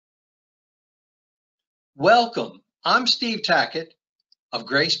Welcome. I'm Steve Tackett of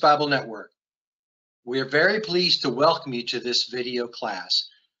Grace Bible Network. We are very pleased to welcome you to this video class.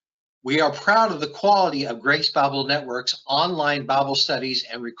 We are proud of the quality of Grace Bible Network's online Bible studies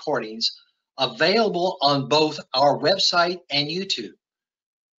and recordings available on both our website and YouTube.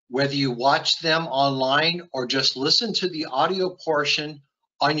 Whether you watch them online or just listen to the audio portion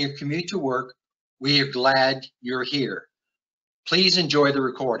on your commute to work, we are glad you're here. Please enjoy the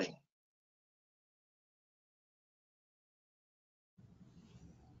recording.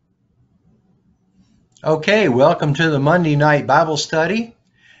 Okay, welcome to the Monday night Bible study.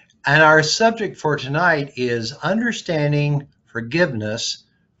 And our subject for tonight is understanding forgiveness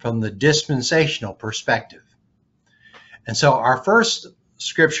from the dispensational perspective. And so our first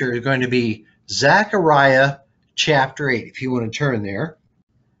scripture is going to be Zechariah chapter 8, if you want to turn there.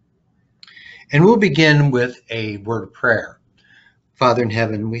 And we'll begin with a word of prayer. Father in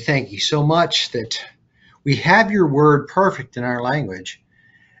heaven, we thank you so much that we have your word perfect in our language,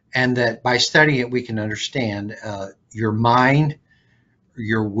 and that by studying it we can understand your mind,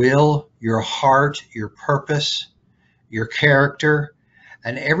 your will, your heart, your purpose, your character,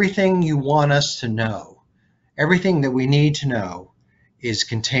 and everything you want us to know. Everything that we need to know is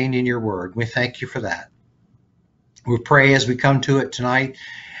contained in your word. We thank you for that. We pray as we come to it tonight,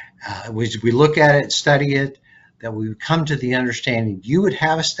 as we look at it, study it, that we would come to the understanding you would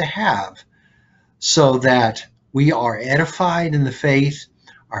have us to have, so that we are edified in the faith,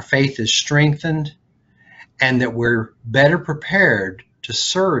 our faith is strengthened, and that we're better prepared to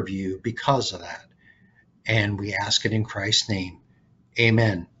serve you because of that. And we ask it in Christ's name.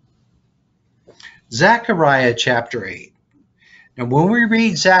 Amen. Zechariah chapter 8. Now, when we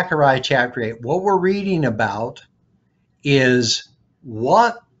read Zechariah chapter 8, what we're reading about is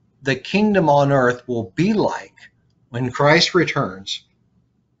what the kingdom on earth will be like when Christ returns.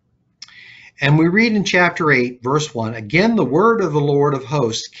 And we read in chapter 8, verse 1, "Again the word of the Lord of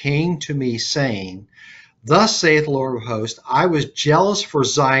hosts came to me, saying, Thus saith the Lord of hosts, I was jealous for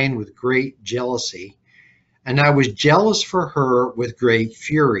Zion with great jealousy, and I was jealous for her with great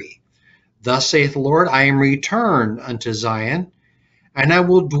fury. Thus saith the Lord, I am returned unto Zion, and I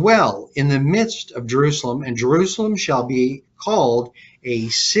will dwell in the midst of Jerusalem, and Jerusalem shall be called a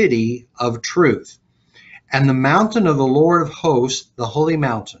city of truth, and the mountain of the Lord of hosts, the holy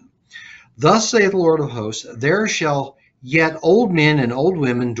mountain. Thus saith the Lord of hosts, there shall yet old men and old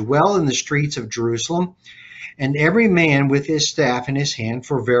women dwell in the streets of Jerusalem, and every man with his staff in his hand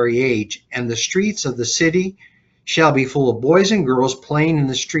for very age. And the streets of the city shall be full of boys and girls playing in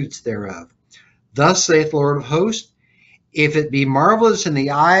the streets thereof. Thus saith the Lord of hosts, if it be marvelous in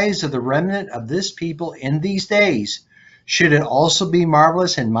the eyes of the remnant of this people in these days, should it also be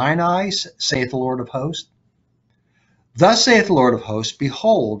marvelous in mine eyes, saith the Lord of hosts? Thus saith the Lord of hosts,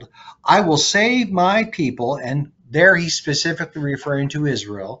 behold, I will save my people," and there he's specifically referring to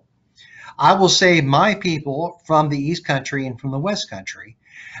Israel, "I will save my people from the east country and from the west country,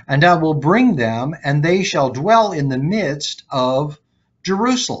 and I will bring them, and they shall dwell in the midst of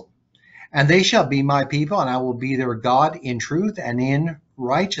Jerusalem. And they shall be my people, and I will be their God in truth and in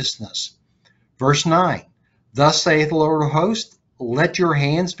righteousness." Verse 9, "Thus saith the Lord of hosts, let your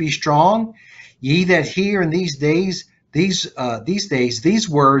hands be strong, ye that hear in these days these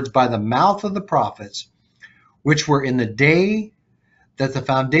words by the mouth of the prophets, which were in the day that the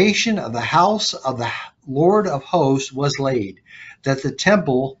foundation of the house of the Lord of hosts was laid, that the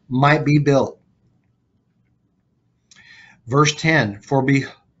temple might be built." Verse 10, "For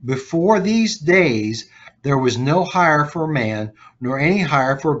before these days there was no hire for man, nor any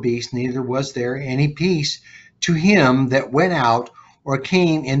hire for beast, neither was there any peace to him that went out or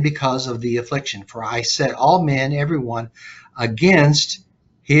came in because of the affliction. For I set all men, every one, against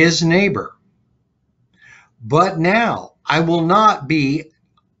his neighbor. But now I will not be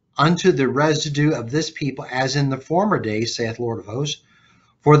unto the residue of this people as in the former days, saith the Lord of hosts.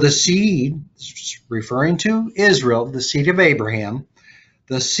 For the seed," referring to Israel, the seed of Abraham,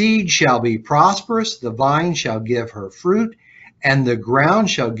 "the seed shall be prosperous, the vine shall give her fruit, and the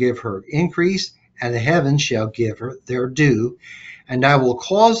ground shall give her increase, and the heavens shall give her their due. And I will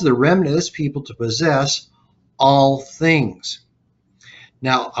cause the remnant of this people to possess all things."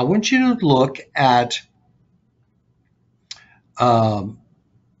 Now, I want you to look at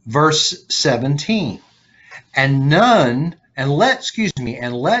verse 17. "And let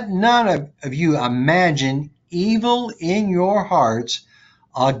none of you imagine evil in your hearts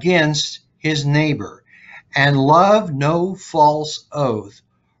against his neighbor, and love no false oath,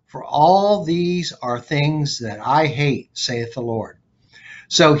 for all these are things that I hate, saith the Lord."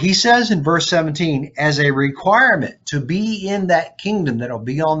 So he says in verse 17, as a requirement to be in that kingdom that will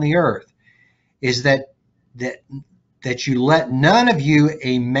be on the earth, is that that you let none of you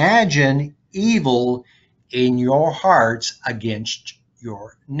imagine evil in your hearts against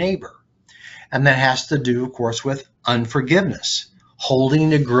your neighbor. And that has to do, of course, with unforgiveness,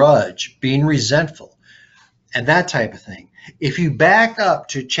 holding a grudge, being resentful, and that type of thing. If you back up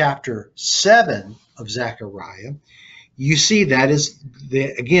to chapter 7 of Zechariah, you see that is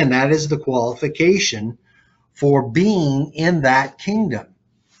the qualification for being in that kingdom.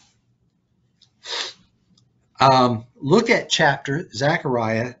 Look at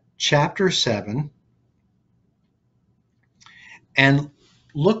Zechariah chapter 7, and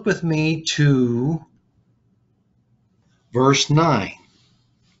look with me to verse 9.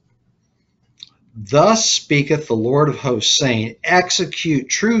 Thus speaketh the Lord of hosts, saying, execute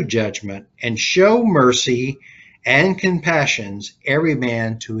true judgment, and show mercy and compassions every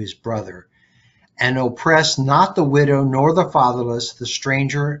man to his brother, and oppress not the widow, nor the fatherless, the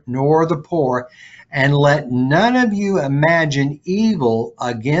stranger, nor the poor, and let none of you imagine evil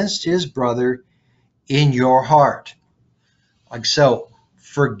against his brother in your heart. Like so,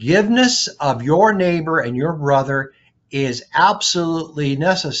 forgiveness of your neighbor and your brother is absolutely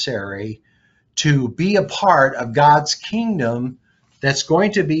necessary to be a part of God's kingdom that's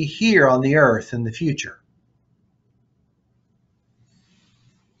going to be here on the earth in the future.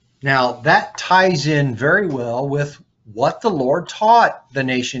 Now, that ties in very well with what the Lord taught the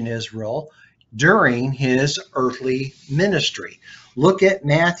nation Israel during his earthly ministry. Look at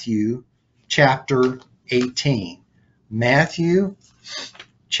Matthew chapter 18. Matthew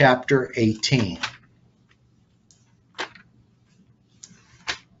chapter 18.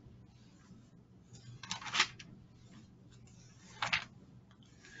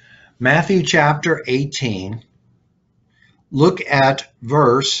 Matthew chapter 18, look at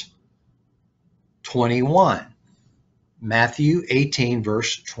verse 21. Matthew 18,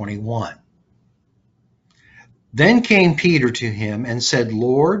 verse 21. Then came Peter to him and said,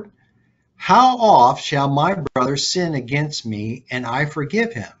 Lord, how oft shall my brother sin against me, and I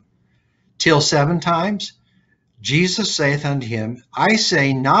forgive him? Till 7 times? Jesus saith unto him, I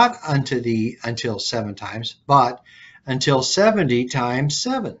say not unto thee until 7 times, but until 70 times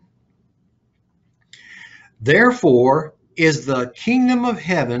 7. Therefore is the kingdom of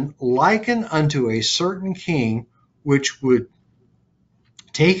heaven likened unto a certain king, which would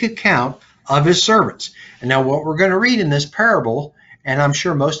take account of his servants. And now what we're going to read in this parable, and I'm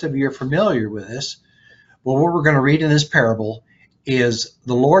sure most of you are familiar with this, but what we're going to read in this parable is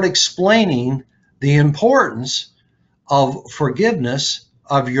the Lord explaining the importance of forgiveness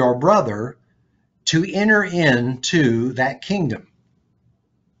of your brother to enter into that kingdom.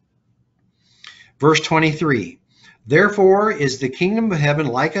 Verse 23, therefore is the kingdom of heaven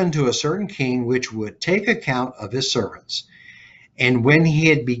like unto a certain king, which would take account of his servants. And when he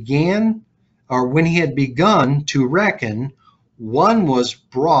had begun to reckon, one was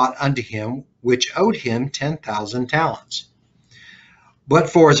brought unto him, which owed him 10,000 talents.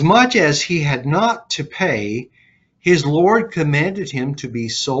 But forasmuch as he had not to pay, his Lord commanded him to be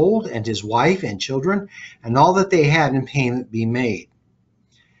sold, and his wife and children, and all that they had in payment be made.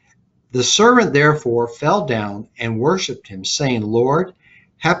 The servant therefore fell down and worshipped him, saying, Lord,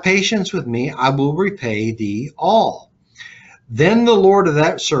 have patience with me, I will repay thee all. Then the Lord of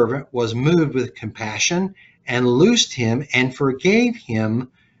that servant was moved with compassion, and loosed him, and forgave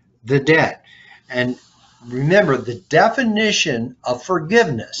him the debt. And remember, the definition of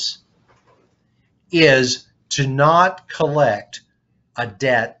forgiveness is to not collect a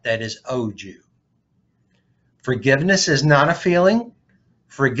debt that is owed you. Forgiveness is not a feeling.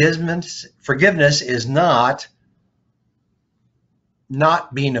 Forgiveness is not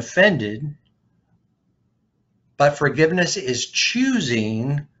being offended, but forgiveness is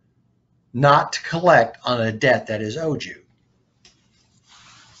choosing not to collect on a debt that is owed you.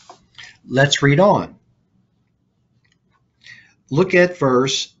 Let's read on. Look at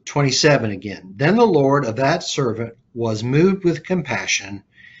verse 27 again. Then the Lord of that servant was moved with compassion,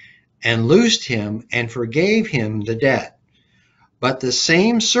 and loosed him, and forgave him the debt. But the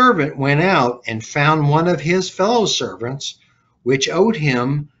same servant went out and found one of his fellow servants, which owed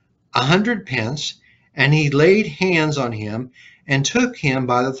him 100 pence, and he laid hands on him, and took him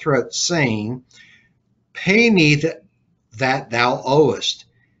by the throat, saying, Pay me that thou owest.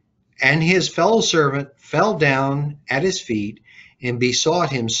 And his fellow servant fell down at his feet, and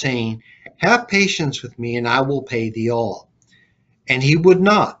besought him, saying, Have patience with me, and I will pay thee all. And he would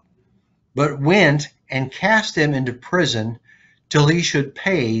not, but went and cast him into prison, till he should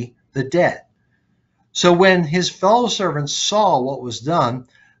pay the debt. So when his fellow servants saw what was done,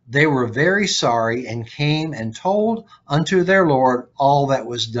 they were very sorry, and came and told unto their Lord all that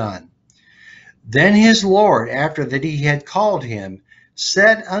was done. Then his Lord, after that he had called him,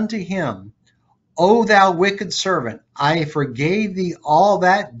 said unto him, O thou wicked servant, I forgave thee all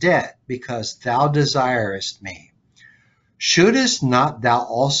that debt, because thou desirest me. Shouldest not thou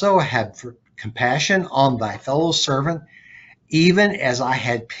also have compassion on thy fellow servant, even as I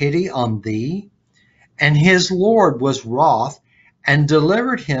had pity on thee? And his Lord was wroth, and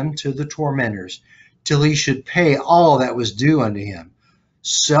delivered him to the tormentors, till he should pay all that was due unto him.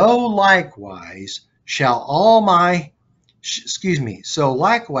 So likewise shall my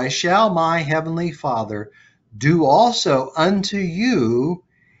heavenly Father do also unto you,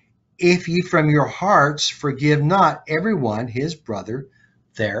 if ye from your hearts forgive not every one his brother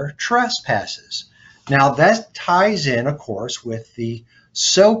their trespasses. Now that ties in, of course, with the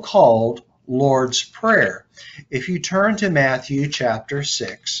so-called Lord's Prayer. If you turn to Matthew chapter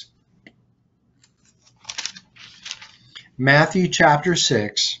 6,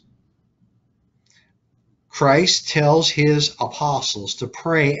 Christ tells his apostles to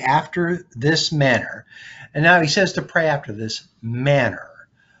pray after this manner. And now he says to pray after this manner.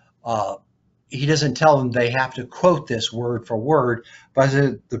 He doesn't tell them they have to quote this word for word, but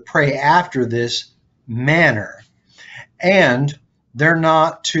to pray after this manner. And they're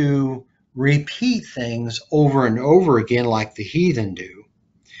not to repeat things over and over again like the heathen do.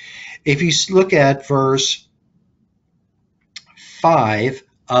 If you look at verse 5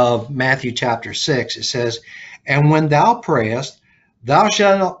 of Matthew chapter 6, it says, And when thou prayest, thou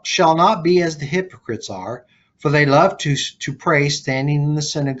shalt not be as the hypocrites are, for they love to pray standing in the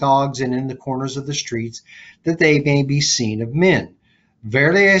synagogues and in the corners of the streets, that they may be seen of men.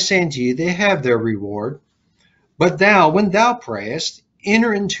 Verily I say unto you, they have their reward. But thou, when thou prayest,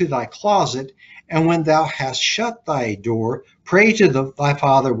 enter into thy closet, and when thou hast shut thy door, pray to thy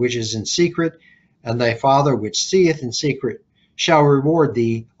Father which is in secret, and thy Father which seeth in secret shall reward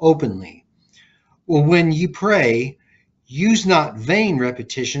thee openly. Well, when ye pray, use not vain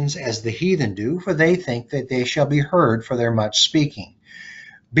repetitions as the heathen do, for they think that they shall be heard for their much speaking.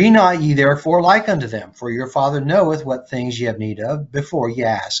 Be not ye therefore like unto them, for your Father knoweth what things ye have need of before ye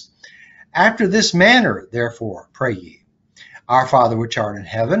ask. After this manner, therefore, pray ye. Our Father which art in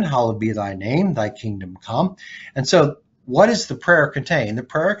heaven, hallowed be thy name, thy kingdom come. And so what does the prayer contain? The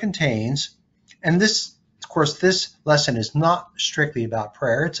prayer contains, and this, of course, this lesson is not strictly about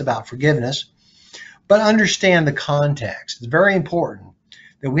prayer, it's about forgiveness. But understand the context. It's very important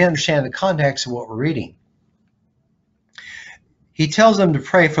that we understand the context of what we're reading. He tells them to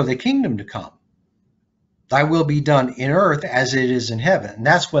pray for the kingdom to come. Thy will be done in earth as it is in heaven. And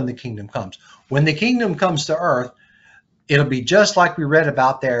that's when the kingdom comes. When the kingdom comes to earth, it'll be just like we read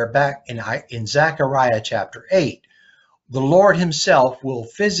about there back in Zechariah chapter 8. The Lord himself will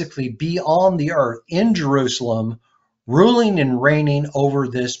physically be on the earth in Jerusalem, ruling and reigning over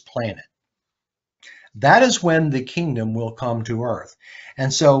this planet. That is when the kingdom will come to earth.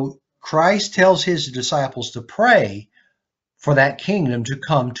 And so Christ tells his disciples to pray for that kingdom to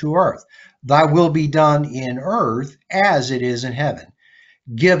come to earth. Thy will be done in earth as it is in heaven.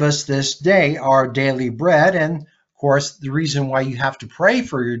 Give us this day our daily bread. And of course, the reason why you have to pray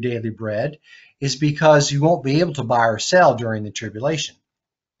for your daily bread is because you won't be able to buy or sell during the tribulation.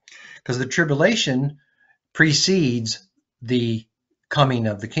 Because the tribulation precedes the coming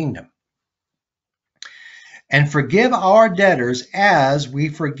of the kingdom. And forgive our debtors as we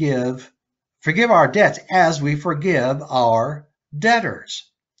forgive our debts as we forgive our debtors.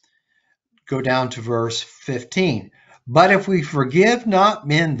 Go down to verse 15. But if we forgive not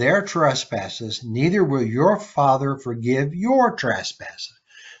men their trespasses, neither will your Father forgive your trespasses.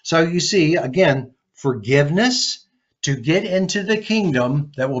 So you see, again, forgiveness to get into the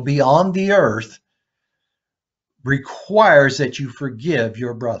kingdom that will be on the earth requires that you forgive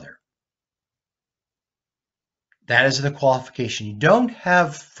your brother. That is the qualification. You don't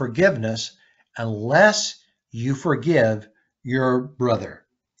have forgiveness unless you forgive your brother.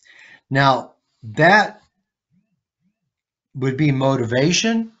 Now, that would be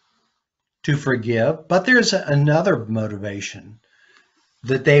motivation to forgive, but there's another motivation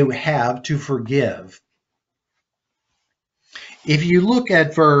that they have to forgive. If you look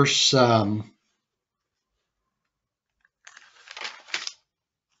at verse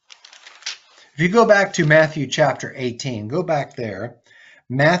if you go back to Matthew chapter 18, go back there,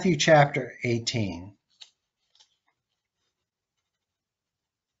 Matthew chapter 18.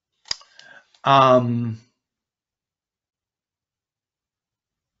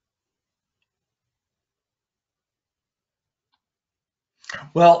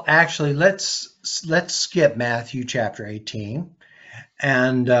 Well, actually, let's skip Matthew chapter 18,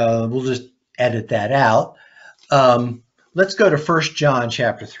 and we'll just edit that out. Let's go to 1 John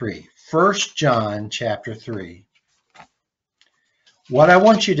chapter 3. 1 John chapter 3. What I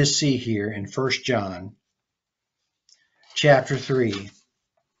want you to see here in 1 John chapter 3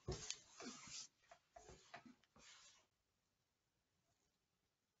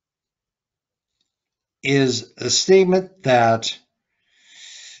 is a statement that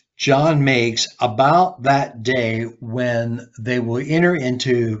John makes about that day when they will enter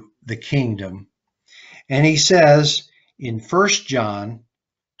into the kingdom. And he says in 1 John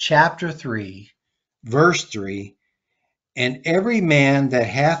chapter 3, verse 3, and every man that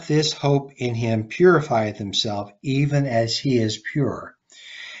hath this hope in him purifieth himself, even as he is pure.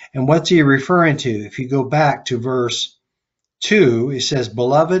 And what's he referring to? If you go back to verse 2, it says,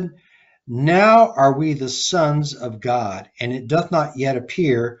 Beloved, now are we the sons of God, and it doth not yet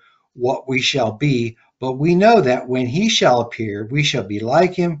appear what we shall be, but we know that when he shall appear, we shall be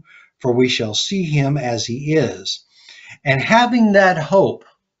like him, for we shall see him as he is. And having that hope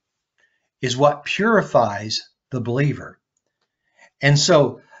is what purifies the believer. And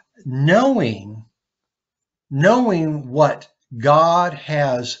so knowing what God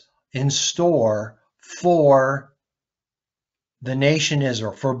has in store for the nation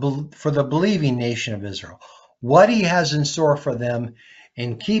Israel, for the believing nation of Israel, what he has in store for them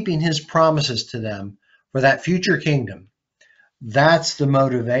in keeping his promises to them for that future kingdom, that's the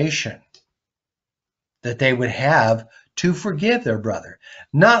motivation that they would have to forgive their brother.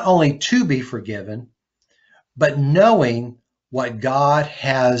 Not only to be forgiven, but knowing what God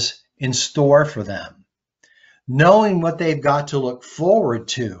has in store for them, knowing what they've got to look forward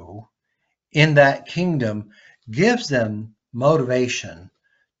to in that kingdom gives them motivation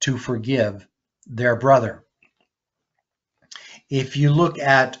to forgive their brother. If you look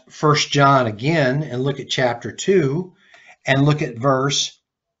at 1 John again and look at chapter 2 and look at verse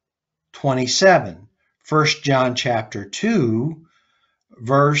 27. 1 John chapter 2,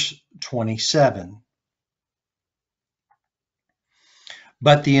 verse 27.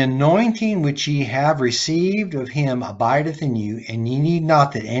 But the anointing which ye have received of him abideth in you, and ye need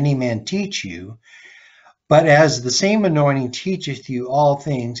not that any man teach you. But as the same anointing teacheth you all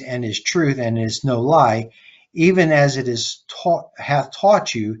things, and is truth, and is no lie, even as it is hath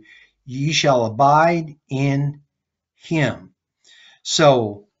taught you, ye shall abide in him.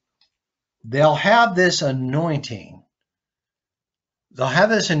 So they'll have this anointing. They'll have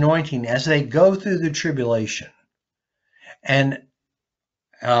this anointing as they go through the tribulation. And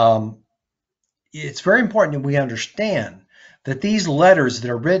it's very important that we understand that these letters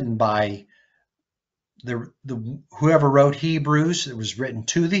that are written by whoever wrote Hebrews, it was written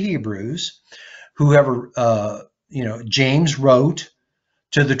to the Hebrews. Whoever, James wrote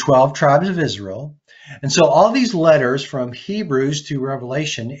to the 12 tribes of Israel. And so all these letters from Hebrews to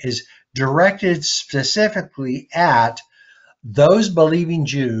Revelation is directed specifically at those believing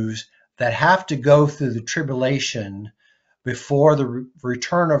Jews that have to go through the tribulation before the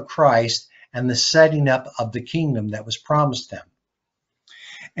return of Christ and the setting up of the kingdom that was promised them.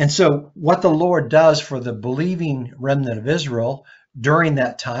 And so what the Lord does for the believing remnant of Israel during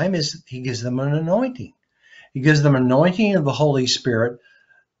that time is he gives them an anointing. He gives them an anointing of the Holy Spirit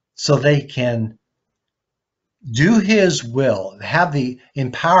so they can do his will, have the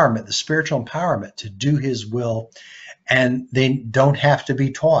empowerment, the spiritual empowerment to do his will, and they don't have to be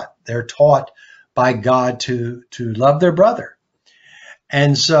taught. They're taught by God to love their brother.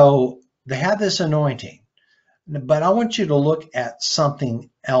 And so they have this anointing. But I want you to look at something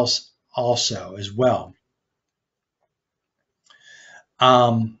else also as well.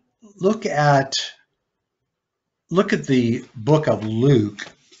 Look at the book of Luke,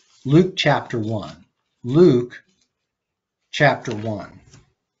 Luke chapter 1. Luke chapter 1.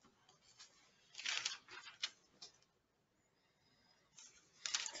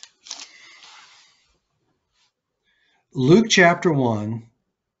 Luke chapter 1.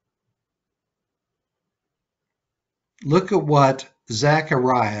 Look at what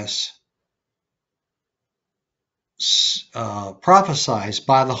Zacharias prophesies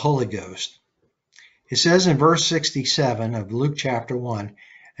by the Holy Ghost. It says in verse 67 of Luke chapter 1,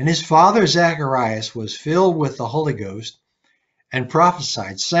 and his father Zacharias was filled with the Holy Ghost and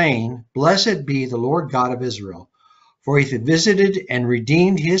prophesied, saying, Blessed be the Lord God of Israel, for he hath visited and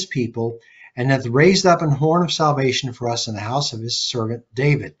redeemed his people, and hath raised up an horn of salvation for us in the house of his servant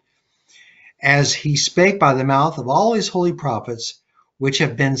David, as he spake by the mouth of all his holy prophets, which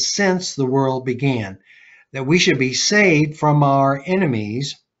have been since the world began, that we should be saved from our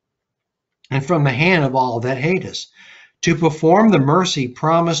enemies and from the hand of all that hate us, to perform the mercy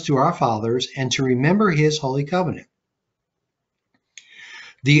promised to our fathers, and to remember his holy covenant,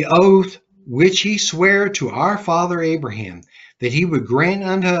 the oath which he sware to our father Abraham, that he would grant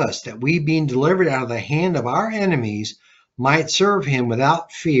unto us that we, being delivered out of the hand of our enemies, might serve him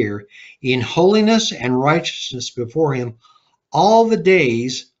without fear, in holiness and righteousness before him all the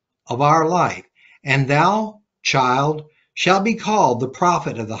days of our life. And thou, child, shalt be called the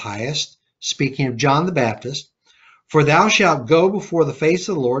prophet of the highest, speaking of John the Baptist, for thou shalt go before the face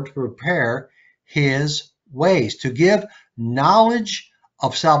of the Lord to prepare his ways, to give knowledge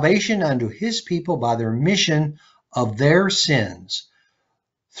of salvation unto his people by the remission of their sins,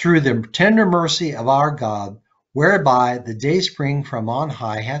 through the tender mercy of our God, whereby the dayspring from on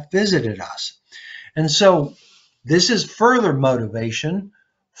high hath visited us. And so this is further motivation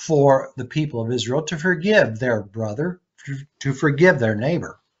for the people of Israel to forgive their brother, to forgive their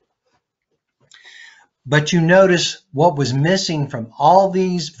neighbor. But you notice what was missing from all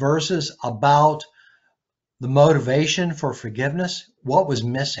these verses about the motivation for forgiveness? What was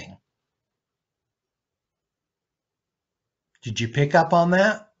missing? Did you pick up on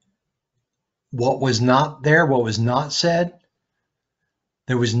that? What was not there? What was not said?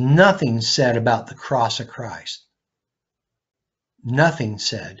 There was nothing said about the cross of Christ. Nothing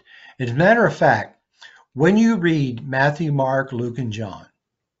said. As a matter of fact, when you read Matthew, Mark, Luke, and John,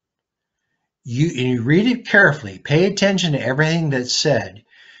 you read it carefully, pay attention to everything that's said,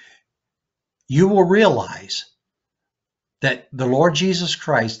 you will realize that the Lord Jesus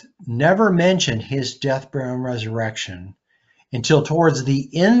Christ never mentioned his death, burial, and resurrection until towards the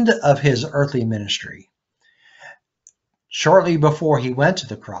end of his earthly ministry, shortly before he went to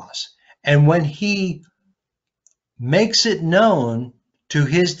the cross. And when he makes it known to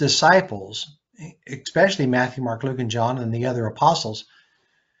his disciples, especially Matthew, Mark, Luke, and John, and the other apostles,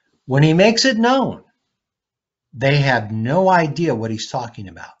 when he makes it known, they have no idea what he's talking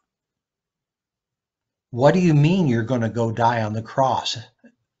about. What do you mean you're going to go die on the cross?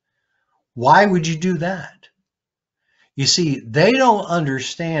 Why would you do that? You see, they don't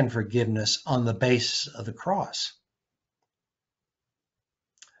understand forgiveness on the basis of the cross.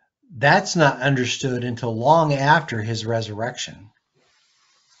 That's not understood until long after his resurrection.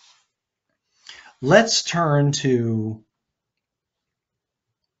 Let's turn to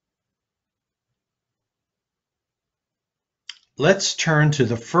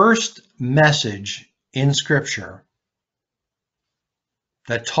the first message in Scripture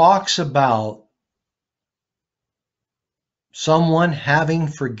that talks about someone having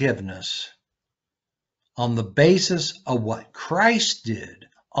forgiveness on the basis of what Christ did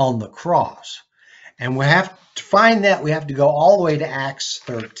on the cross. And we have to find that, we have to go all the way to Acts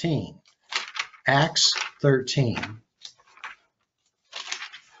 13. Acts 13.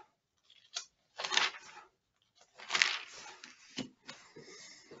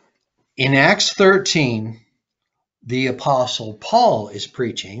 In Acts 13, the Apostle Paul is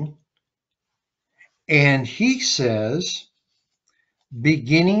preaching, and he says,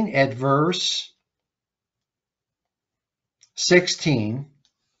 beginning at verse 16,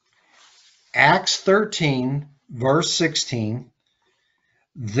 Acts 13, verse 16,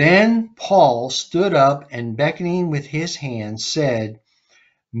 then Paul stood up and beckoning with his hand said,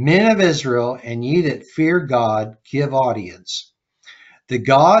 Men of Israel, and ye that fear God, give audience. The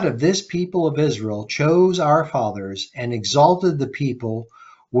God of this people of Israel chose our fathers and exalted the people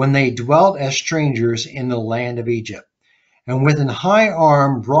when they dwelt as strangers in the land of Egypt. And with an high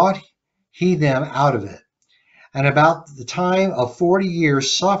arm brought he them out of it. And about the time of 40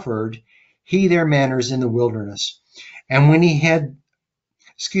 years suffered he their manners in the wilderness. And when he had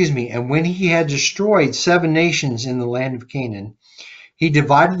destroyed 7 nations in the land of Canaan, he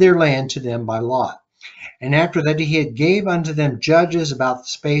divided their land to them by lot. And after that he had gave unto them judges about the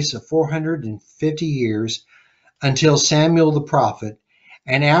space of 450 years, until Samuel the prophet.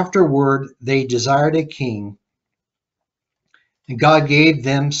 And afterward they desired a king. And God gave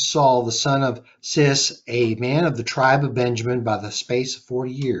them Saul the son of Cis, a man of the tribe of Benjamin, by the space of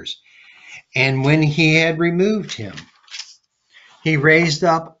 40 years. And when he had removed him, he raised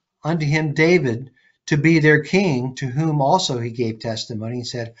up unto him David to be their king, to whom also he gave testimony. He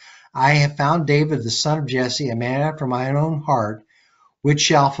said, I have found David the son of Jesse, a man after mine own heart, which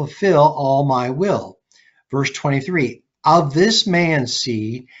shall fulfill all my will. Verse 23, of this man's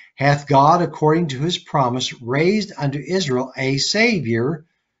seed hath God, according to his promise, raised unto Israel a Savior,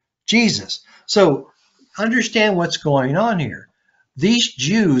 Jesus. So understand what's going on here. These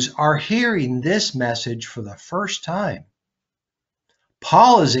Jews are hearing this message for the first time.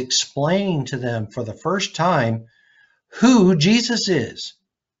 Paul is explaining to them for the first time who Jesus is.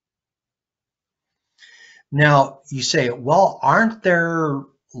 Now, you say, well, aren't there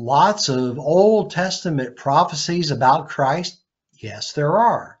lots of Old Testament prophecies about Christ? Yes, there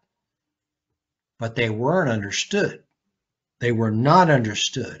are. But they weren't understood. They were not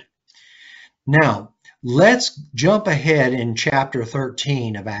understood. Now, let's jump ahead in chapter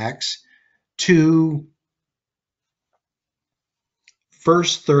 13 of Acts to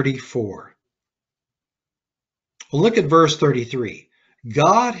verse 34. Well, look at verse 33.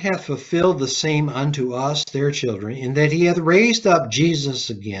 God hath fulfilled the same unto us, their children, in that he hath raised up Jesus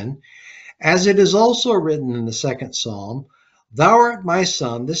again, as it is also written in the second psalm, Thou art my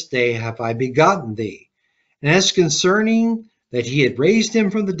son, this day have I begotten thee. And as concerning that he had raised him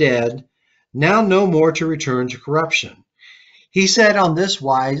from the dead, now no more to return to corruption. He said on this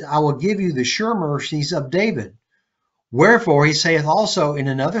wise, I will give you the sure mercies of David. Wherefore he saith also in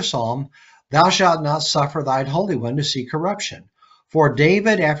another psalm, Thou shalt not suffer thine Holy One to see corruption. For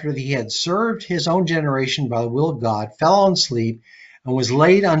David, after he had served his own generation by the will of God, fell on sleep, and was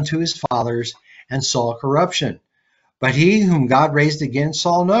laid unto his fathers, and saw corruption. But he whom God raised again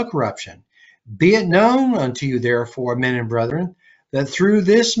saw no corruption. Be it known unto you, therefore, men and brethren, that through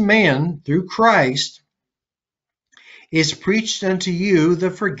this man, through Christ, is preached unto you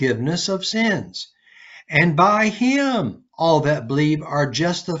the forgiveness of sins. And by him all that believe are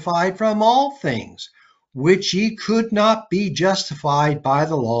justified from all things, which ye could not be justified by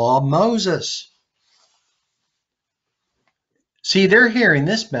the law of Moses. See, they're hearing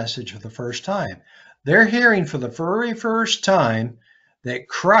this message for the first time. They're hearing for the very first time that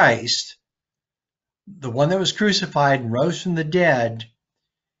Christ, the one that was crucified and rose from the dead,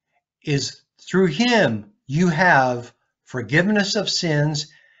 is through him you have forgiveness of sins,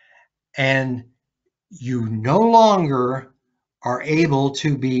 and you no longer are able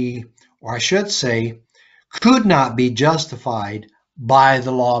to be, or I should say, could not be justified by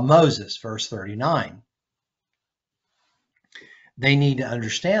the law of Moses, verse 39. They need to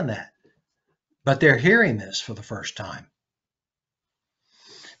understand that. But they're hearing this for the first time.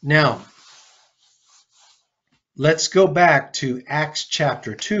 Now, let's go back to Acts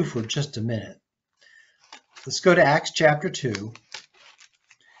chapter 2 for just a minute. Let's go to Acts chapter 2.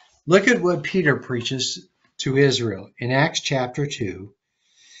 Look at what Peter preaches to Israel in Acts chapter 2.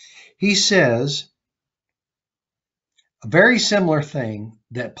 He says a very similar thing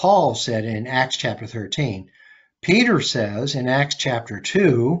that Paul said in Acts chapter 13. Peter says in Acts chapter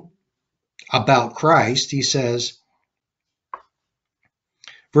 2 about Christ, he says,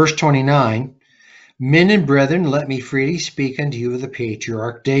 verse 29, Men and brethren, let me freely speak unto you of the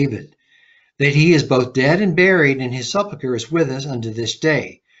patriarch David, that he is both dead and buried, and his sepulchre is with us unto this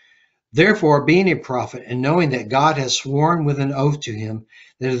day. Therefore, being a prophet, and knowing that God has sworn with an oath to him,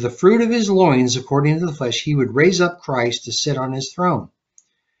 that of the fruit of his loins, according to the flesh, he would raise up Christ to sit on his throne.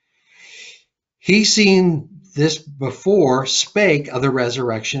 He, seeing this before, spake of the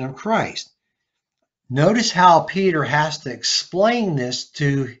resurrection of Christ. Notice how Peter has to explain this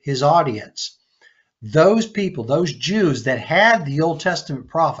to his audience. Those people, those Jews that had the Old Testament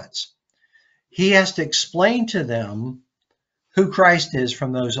prophets, he has to explain to them who Christ is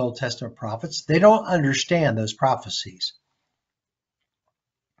from those Old Testament prophets. They don't understand those prophecies.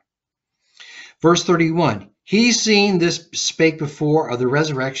 Verse 31, He seeing this spake before of the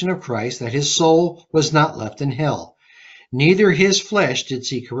resurrection of Christ, that his soul was not left in hell, neither his flesh did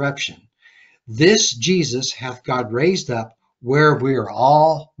see corruption. This Jesus hath God raised up, where we are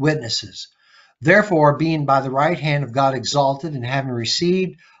all witnesses. Therefore, being by the right hand of God exalted, and having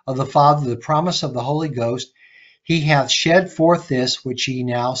received of the Father the promise of the Holy Ghost, he hath shed forth this which ye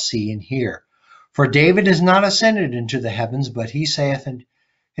now see and hear. For David is not ascended into the heavens, but he saith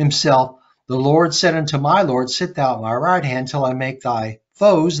himself, The Lord said unto my Lord, Sit thou at my right hand, till I make thy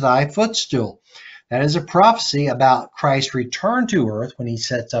foes thy footstool. That is a prophecy about Christ's return to earth when he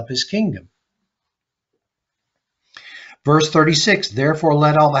sets up his kingdom. Verse 36, Therefore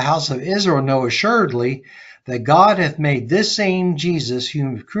let all the house of Israel know assuredly that God hath made this same Jesus,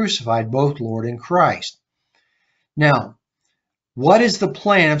 whom he crucified, both Lord and Christ. Now, what is the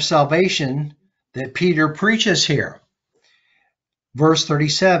plan of salvation that Peter preaches here? Verse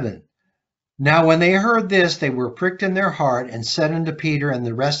 37, Now when they heard this, they were pricked in their heart, and said unto Peter and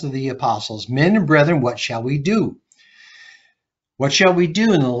the rest of the apostles, Men and brethren, what shall we do? What shall we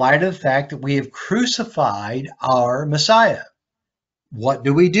do in the light of the fact that we have crucified our Messiah? What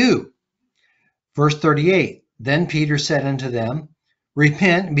do we do? Verse 38, Then Peter said unto them,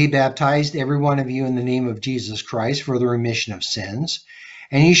 Repent and be baptized, every one of you, in the name of Jesus Christ, for the remission of sins,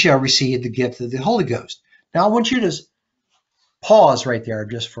 and ye shall receive the gift of the Holy Ghost. Now I want you to pause right there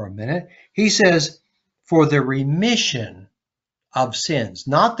just for a minute. He says, for the remission of sins,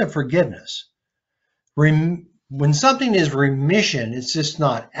 not the forgiveness. When something is remission, it's just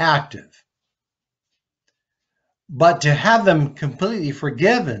not active. But to have them completely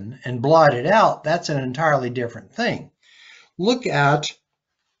forgiven and blotted out, that's an entirely different thing. look at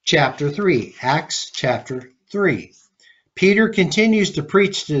chapter 3, Acts chapter 3. Peter continues to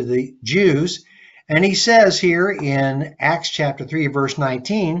preach to the Jews, and he says here in Acts chapter 3, verse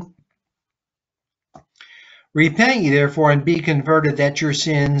 19, "Repent ye therefore and be converted, that your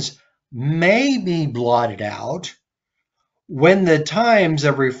sins may be blotted out, when the times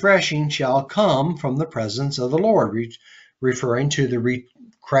of refreshing shall come from the presence of the Lord," referring to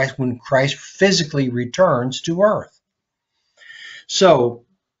when Christ physically returns to earth. So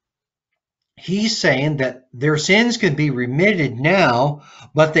he's saying that their sins can be remitted now,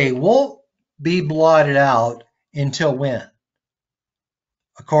 but they won't be blotted out until when?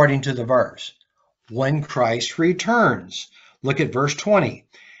 According to the verse, when Christ returns. Look at verse 20.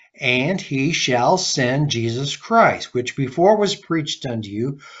 "And he shall send Jesus Christ, which before was preached unto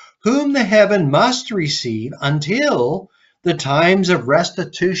you, whom the heaven must receive until the times of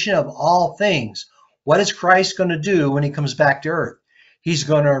restitution of all things." What is Christ going to do when he comes back to earth? He's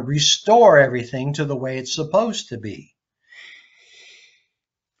going to restore everything to the way it's supposed to be.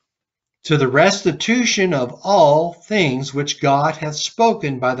 "To the restitution of all things which God hath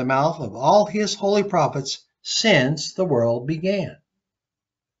spoken by the mouth of all his holy prophets since the world began."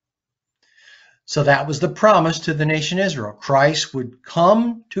 So that was the promise to the nation Israel. Christ would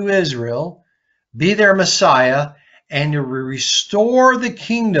come to Israel, be their Messiah, and to restore the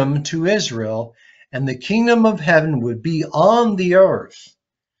kingdom to Israel, and the kingdom of heaven would be on the earth.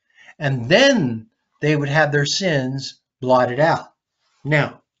 And then they would have their sins blotted out.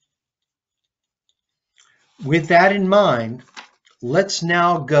 Now, with that in mind, let's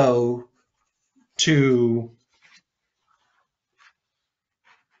now go to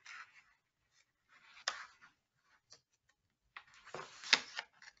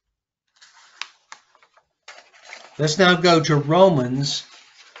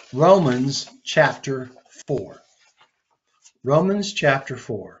Romans chapter 4. Romans chapter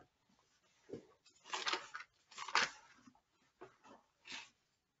 4.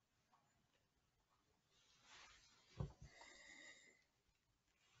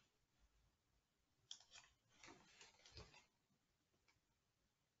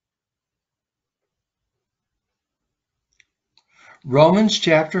 Romans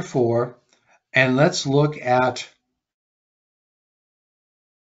chapter 4, and let's look at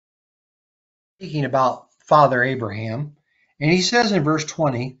speaking about Father Abraham. And he says in verse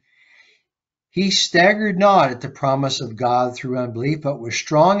 20, "He staggered not at the promise of God through unbelief, but was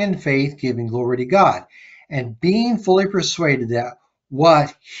strong in faith, giving glory to God, and being fully persuaded that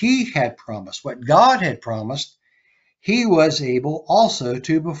what he had promised, what God had promised, he was able also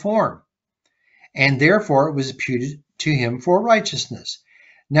to perform. And therefore it was imputed to him for righteousness.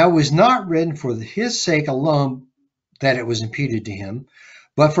 Now it was not written for his sake alone that it was imputed to him,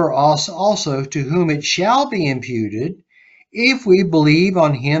 but for us also, to whom it shall be imputed, if we believe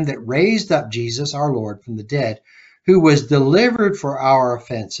on him that raised up Jesus our Lord from the dead, who was delivered for our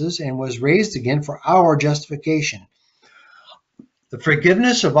offenses and was raised again for our justification." The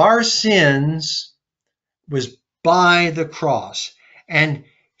forgiveness of our sins was by the cross, and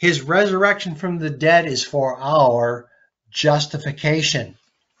his resurrection from the dead is for our justification.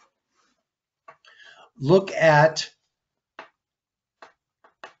 Look at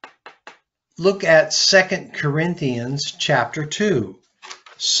 2 Corinthians chapter 2.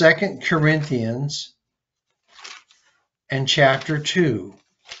 2 Corinthians and chapter 2.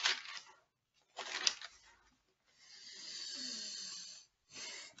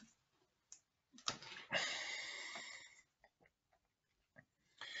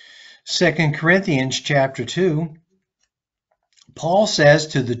 Second Corinthians chapter 2, Paul says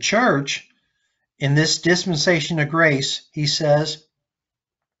to the church in this dispensation of grace, he says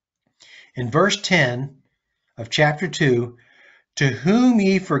in verse 10 of chapter 2, "To whom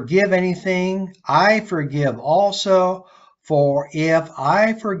ye forgive anything, I forgive also. For if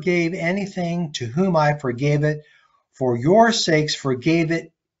I forgave anything, to whom I forgave it, for your sakes forgave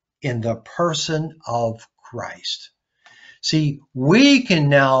it in the person of Christ." See, we can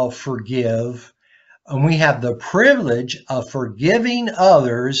now forgive, and we have the privilege of forgiving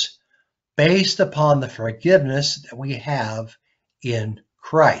others based upon the forgiveness that we have in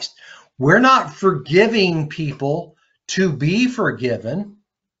Christ. We're not forgiving people to be forgiven.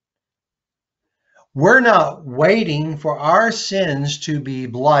 We're not waiting for our sins to be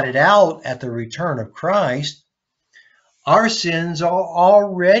blotted out at the return of Christ. Our sins are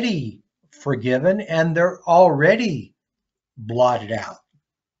already forgiven, and they're already blotted out.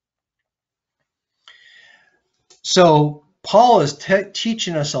 So Paul is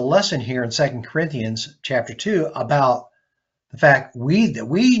teaching us a lesson here in 2 Corinthians chapter 2 about the fact that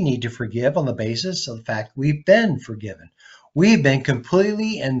we need to forgive on the basis of the fact we've been forgiven. We've been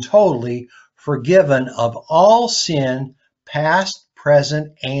completely and totally forgiven of all sin, past,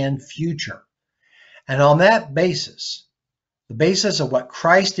 present, and future. And on that basis, the basis of what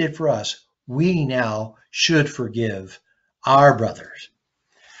Christ did for us, we now should forgive our brothers.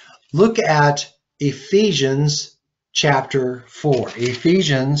 Look at Ephesians chapter 4.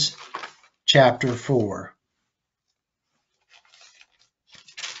 Ephesians chapter 4.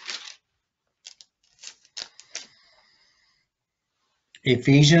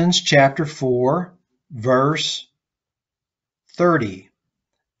 Ephesians chapter 4, verse 30.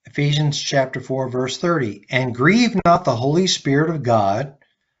 Ephesians chapter 4, verse 30. And grieve not the Holy Spirit of God,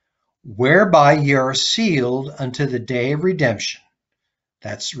 whereby ye are sealed unto the day of redemption.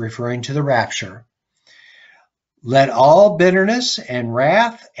 That's referring to the rapture. Let all bitterness and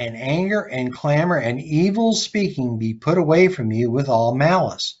wrath and anger and clamor and evil speaking be put away from you with all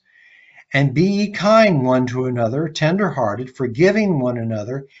malice. And be ye kind one to another, tender-hearted, forgiving one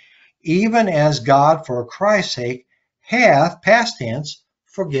another, even as God for Christ's sake hath, past tense,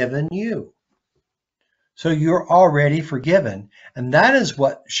 forgiven you. So you're already forgiven. And that is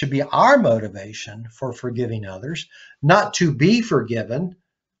what should be our motivation for forgiving others, not to be forgiven,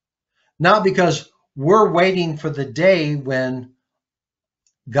 not because we're waiting for the day when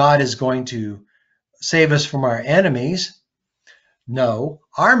God is going to save us from our enemies. No,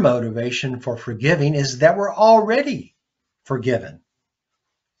 our motivation for forgiving is that we're already forgiven.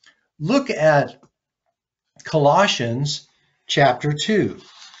 Look at Colossians chapter 2.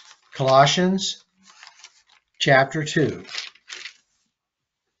 Colossians chapter 2.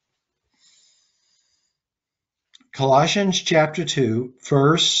 Colossians chapter 2,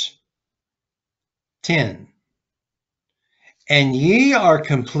 verse 10. And ye are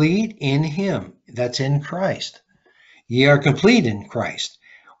complete in him, that's in Christ. Ye are complete in Christ,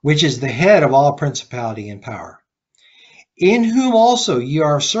 which is the head of all principality and power. In whom also ye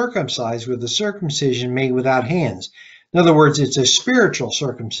are circumcised with a circumcision made without hands. In other words, it's a spiritual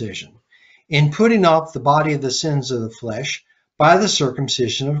circumcision, in putting off the body of the sins of the flesh by the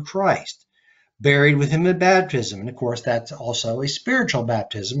circumcision of Christ, buried with him in baptism. And of course, that's also a spiritual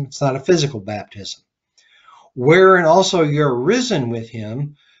baptism. It's not a physical baptism. Wherein also you're risen with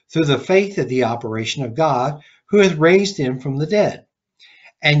him through the faith of the operation of God, who hath raised him from the dead.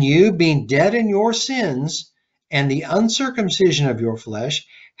 And you, being dead in your sins, and the uncircumcision of your flesh,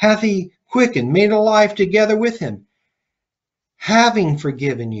 hath he quickened, made alive together with him, having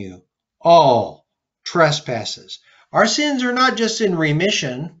forgiven you all trespasses. Our sins are not just in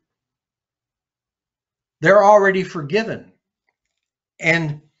remission, they're already forgiven.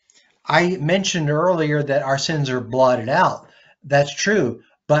 And I mentioned earlier that our sins are blotted out. That's true,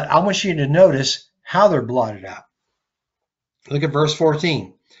 but I want you to notice how they're blotted out. Look at verse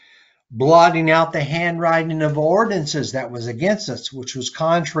 14. Blotting out the handwriting of ordinances that was against us, which was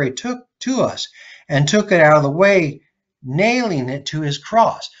contrary to us, and took it out of the way, nailing it to his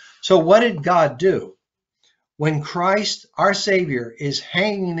cross. So what did God do? When Christ, our Savior, is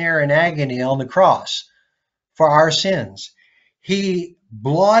hanging there in agony on the cross for our sins, he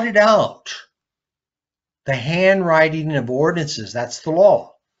blotted out the handwriting of ordinances. That's the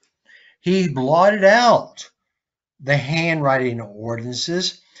law. He blotted out the handwriting of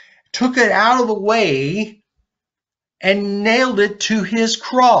ordinances, took it out of the way, and nailed it to his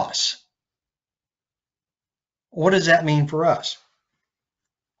cross. What does that mean for us?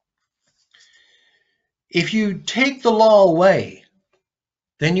 If you take the law away,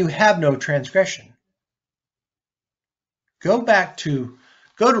 then you have no transgression. Go to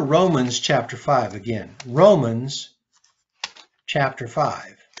Romans chapter 5 again. Romans chapter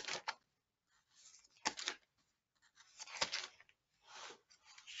 5.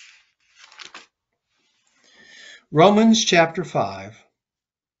 Romans chapter 5.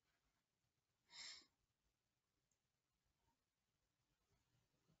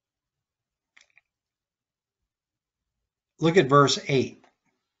 Look at verse 8.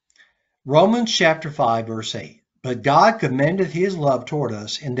 Romans chapter 5, verse 8. But God commendeth his love toward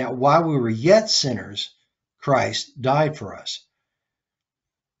us, in that while we were yet sinners, Christ died for us.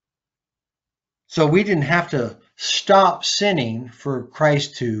 So we didn't have to stop sinning for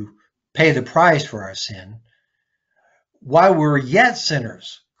Christ to pay the price for our sin. While we were yet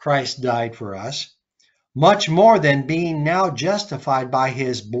sinners, Christ died for us. Much more than being now justified by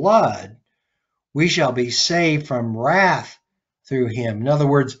his blood, we shall be saved from wrath through him. In other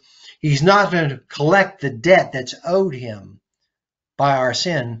words, he's not going to collect the debt that's owed him by our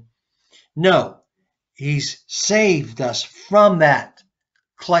sin. No, he's saved us from that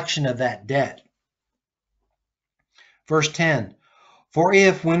collection of that debt. Verse 10, For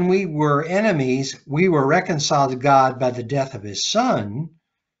if, when we were enemies, we were reconciled to God by the death of his Son,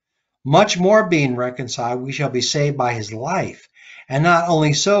 much more being reconciled, we shall be saved by his life. And not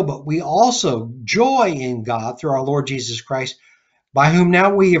only so, but we also joy in God through our Lord Jesus Christ, by whom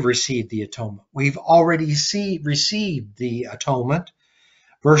now we have received the atonement. We've already received the atonement.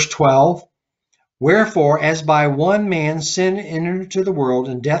 Verse 12, wherefore, as by one man sin entered into the world,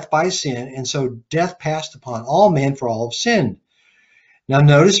 and death by sin, and so death passed upon all men, for all have sinned. Now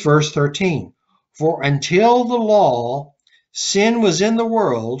notice verse 13. For until the law, sin was in the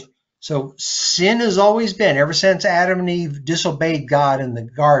world. So sin has always been, ever since Adam and Eve disobeyed God in the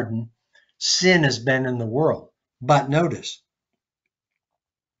garden, sin has been in the world. But notice,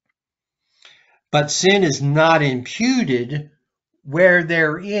 but sin is not imputed where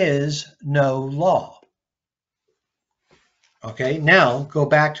there is no law. Okay, now go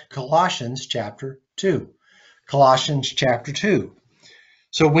back to Colossians chapter 2. Colossians chapter 2.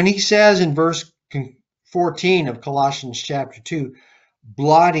 So when he says in verse 14 of Colossians chapter 2,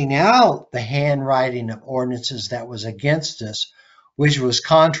 blotting out the handwriting of ordinances that was against us, which was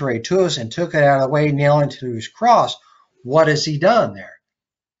contrary to us, and took it out of the way, nailing it to his cross, what has he done there?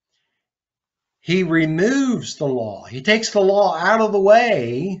 He removes the law. He takes the law out of the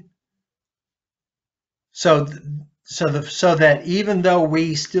way so that even though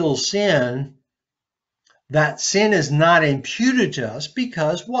we still sin, that sin is not imputed to us,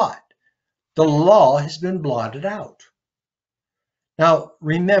 because what? The law has been blotted out. Now,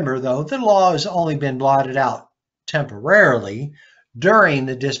 remember, though, the law has only been blotted out temporarily during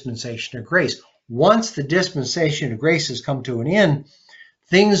the dispensation of grace. Once the dispensation of grace has come to an end,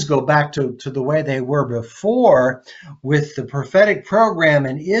 things go back to the way they were before, with the prophetic program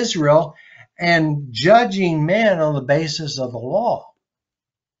in Israel and judging men on the basis of the law.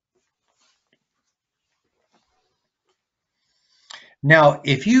 Now,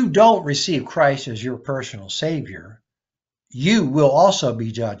 if you don't receive Christ as your personal Savior, you will also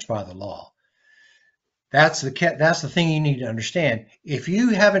be judged by the law. That's the thing you need to understand. If you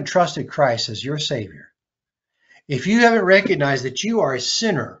haven't trusted Christ as your Savior, if you haven't recognized that you are a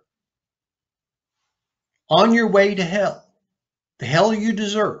sinner on your way to hell, the hell you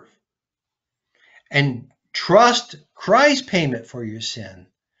deserve, and trust Christ's payment for your sin,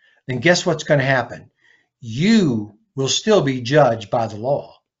 then guess what's going to happen? You will still be judged by the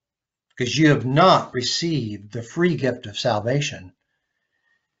law, because you have not received the free gift of salvation.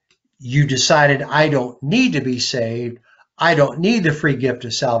 You decided, I don't need to be saved. I don't need the free gift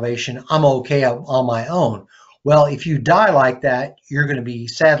of salvation. I'm okay on my own. Well, if you die like that, you're going to be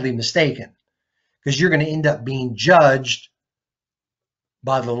sadly mistaken, because you're going to end up being judged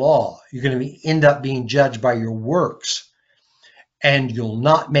by the law. You're going to end up being judged by your works, and you'll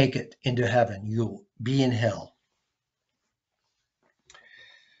not make it into heaven. You'll be in hell.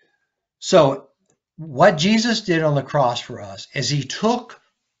 So what Jesus did on the cross for us is he took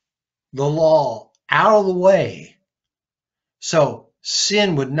the law out of the way so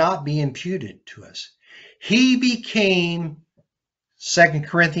sin would not be imputed to us. He became, 2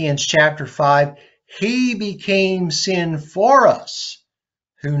 Corinthians chapter 5, he became sin for us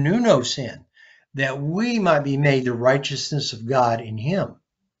who knew no sin, that we might be made the righteousness of God in him.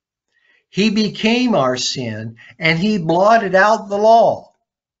 He became our sin, and he blotted out the law.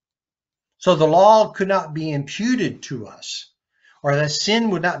 So the law could not be imputed to us, or that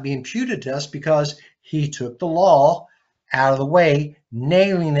sin would not be imputed to us, because he took the law out of the way,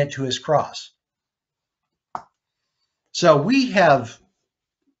 nailing it to his cross. So we have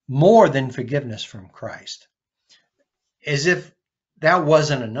more than forgiveness from Christ. As if that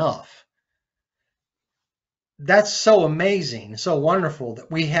wasn't enough. That's so amazing, so wonderful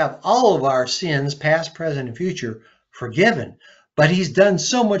that we have all of our sins, past, present, and future, forgiven. But he's done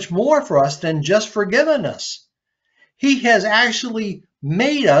so much more for us than just forgiven us. He has actually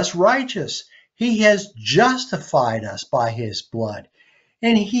made us righteous. He has justified us by his blood.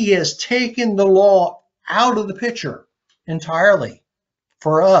 And he has taken the law out of the picture entirely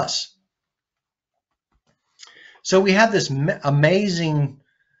for us. So we have this amazing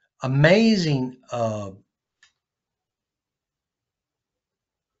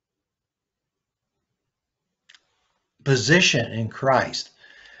position in Christ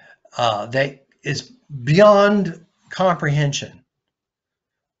that is beyond comprehension.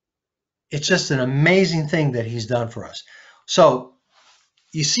 It's just an amazing thing that he's done for us. So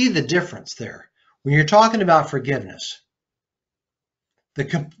you see the difference there. When you're talking about forgiveness,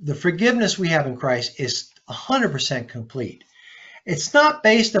 the forgiveness we have in Christ is 100% complete. It's not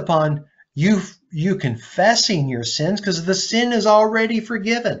based upon you confessing your sins, because the sin is already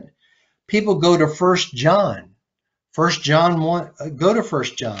forgiven. People go to 1 John First John 1, go to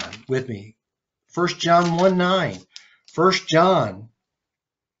First John with me. First John 1:9. First John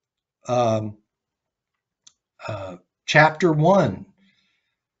chapter 1,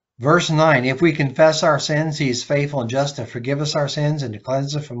 verse 9. If we confess our sins, he is faithful and just to forgive us our sins and to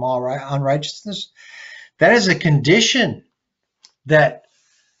cleanse us from all unrighteousness. That is a condition that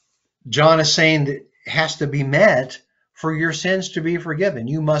John is saying that has to be met for your sins to be forgiven.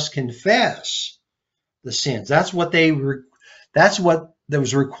 You must confess the sins. That's what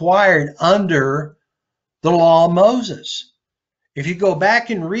was required under the law of Moses. If you go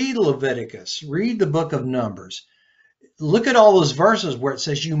back and read Leviticus, read the book of Numbers, look at all those verses where it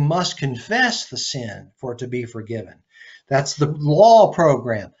says you must confess the sin for it to be forgiven. That's the law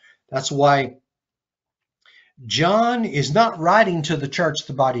program. That's why John is not writing to the church,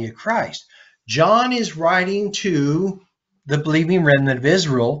 the body of Christ. John is writing to the believing remnant of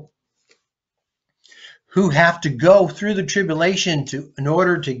Israel who have to go through the tribulation in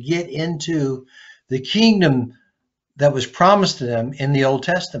order to get into the kingdom that was promised to them in the Old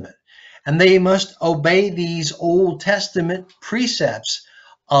Testament. And they must obey these Old Testament precepts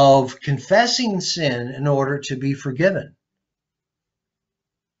of confessing sin in order to be forgiven.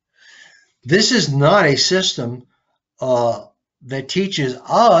 This is not a system that teaches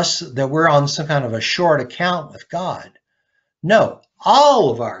us that we're on some kind of a short account with God. No,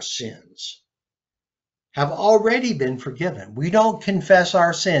 all of our sins have already been forgiven. We don't confess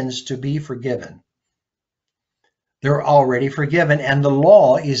our sins to be forgiven. They're already forgiven, and the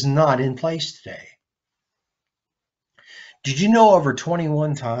law is not in place today. Did you know over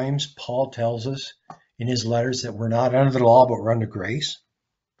 21 times Paul tells us in his letters that we're not under the law, but we're under grace?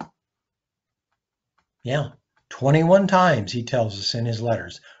 Yeah, 21 times he tells us in his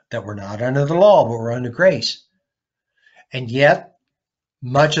letters that we're not under the law, but we're under grace. And yet,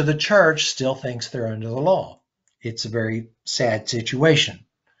 much of the church still thinks they're under the law. It's a very sad situation.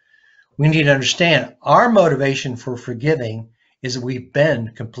 We need to understand our motivation for forgiving is that we've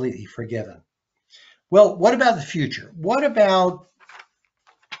been completely forgiven. Well, what about the future? What about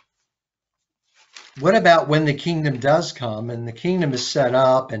when the kingdom does come and the kingdom is set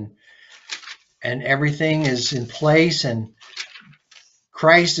up and everything is in place and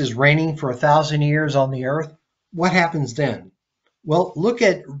Christ is reigning for 1,000 years on the earth? What happens then? Well, look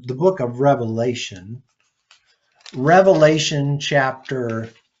at the book of Revelation. Revelation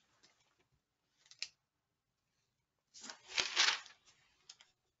chapter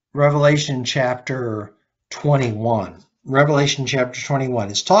 21. Revelation chapter 21.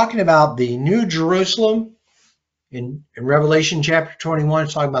 It's talking about the New Jerusalem. In Revelation chapter 21,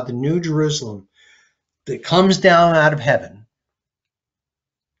 it's talking about the New Jerusalem that comes down out of heaven.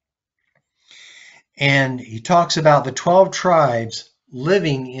 And he talks about the 12 tribes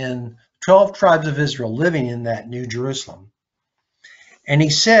of Israel living in that New Jerusalem. And he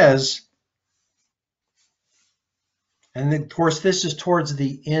says, and of course this is towards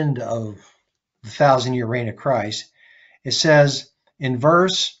the end of the 1,000-year reign of Christ. It says in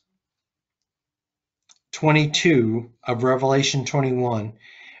verse 22 of Revelation 21,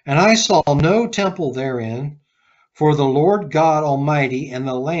 and I saw no temple therein, for the Lord God Almighty and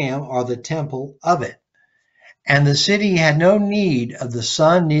the Lamb are the temple of it. And the city had no need of the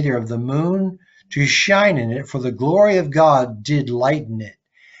sun, neither of the moon to shine in it, for the glory of God did lighten it,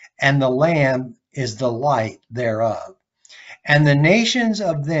 and the Lamb is the light thereof. And the nations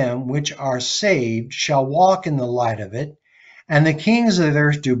of them which are saved shall walk in the light of it, and the kings of the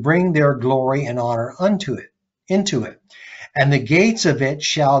earth do bring their glory and honor into it. And the gates of it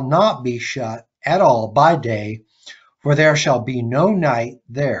shall not be shut at all by day, for there shall be no night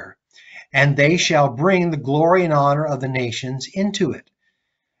there. And they shall bring the glory and honor of the nations into it.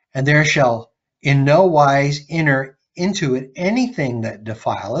 And there shall in no wise enter into it anything that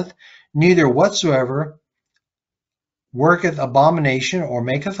defileth, neither whatsoever worketh abomination or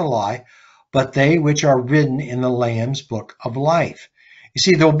maketh a lie, but they which are written in the Lamb's book of life. You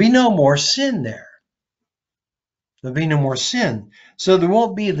see, there'll be no more sin there. There'll be no more sin. So there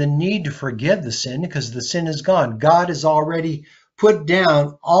won't be the need to forgive the sin because the sin is gone. God has already put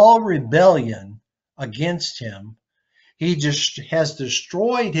down all rebellion against him. He just has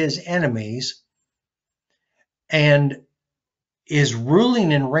destroyed his enemies and is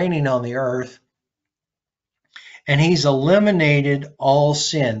ruling and reigning on the earth. And he's eliminated all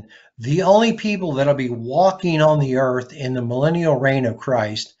sin. The only people that'll be walking on the earth in the millennial reign of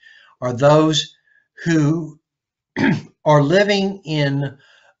Christ are those who are living in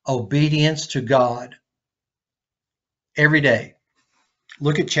obedience to God every day.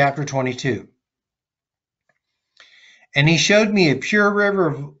 Look at chapter 22. And he showed me a pure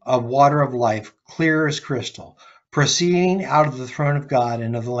river of water of life, clear as crystal, proceeding out of the throne of God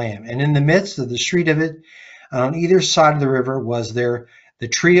and of the Lamb. And in the midst of the street of it, and on either side of the river, was there the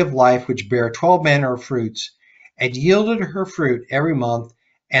tree of life, which bare 12 manner of fruits, and yielded her fruit every month,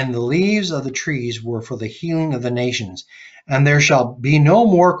 and the leaves of the trees were for the healing of the nations. And there shall be no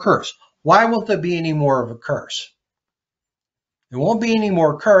more curse. Why won't there be any more of a curse? There won't be any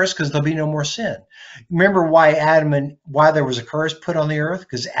more curse because there'll be no more sin. Remember why there was a curse put on the earth?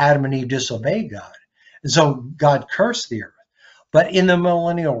 Because Adam and Eve disobeyed God. And so God cursed the earth. But in the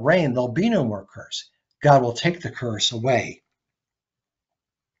millennial reign, there'll be no more curse. God will take the curse away.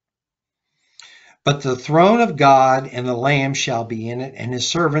 But the throne of God and the Lamb shall be in it, and his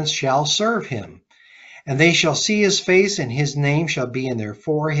servants shall serve him. And they shall see his face, and his name shall be in their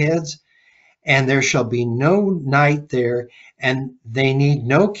foreheads. And there shall be no night there, and they need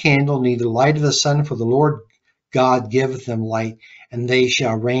no candle, neither light of the sun, for the Lord God giveth them light, and they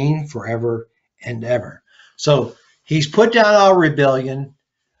shall reign forever and ever. So he's put down our rebellion.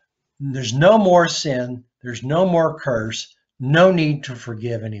 There's no more sin. There's no more curse. No need to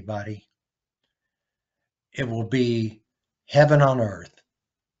forgive anybody. It will be heaven on earth.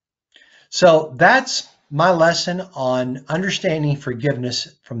 So that's my lesson on understanding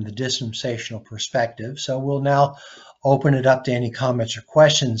forgiveness from the dispensational perspective. So we'll now open it up to any comments or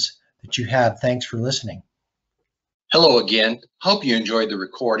questions that you have. Thanks for listening. Hello again. Hope you enjoyed the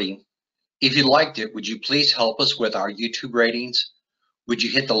recording. If you liked it, would you please help us with our YouTube ratings? Would you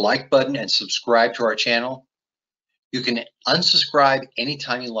hit the like button and subscribe to our channel? You can unsubscribe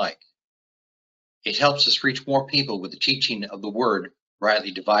anytime you like. It helps us reach more people with the teaching of the Word rightly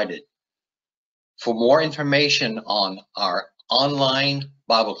divided. For more information on our online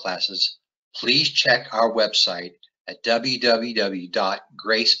Bible classes, please check our website at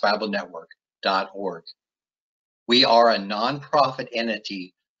www.gracebiblenetwork.org. We are a nonprofit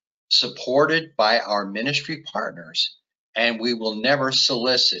entity supported by our ministry partners, and we will never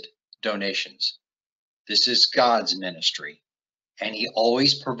solicit donations. This is God's ministry, and He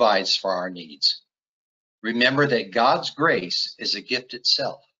always provides for our needs. Remember that God's grace is a gift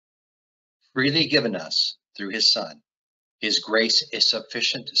itself, freely given us through His Son. His grace is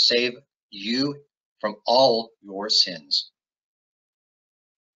sufficient to save you from all your sins,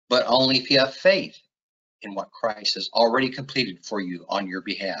 but only if you have faith in what Christ has already completed for you on your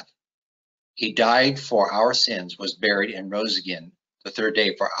behalf. He died for our sins, was buried, and rose again the third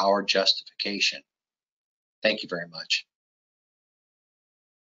day for our justification. Thank you very much.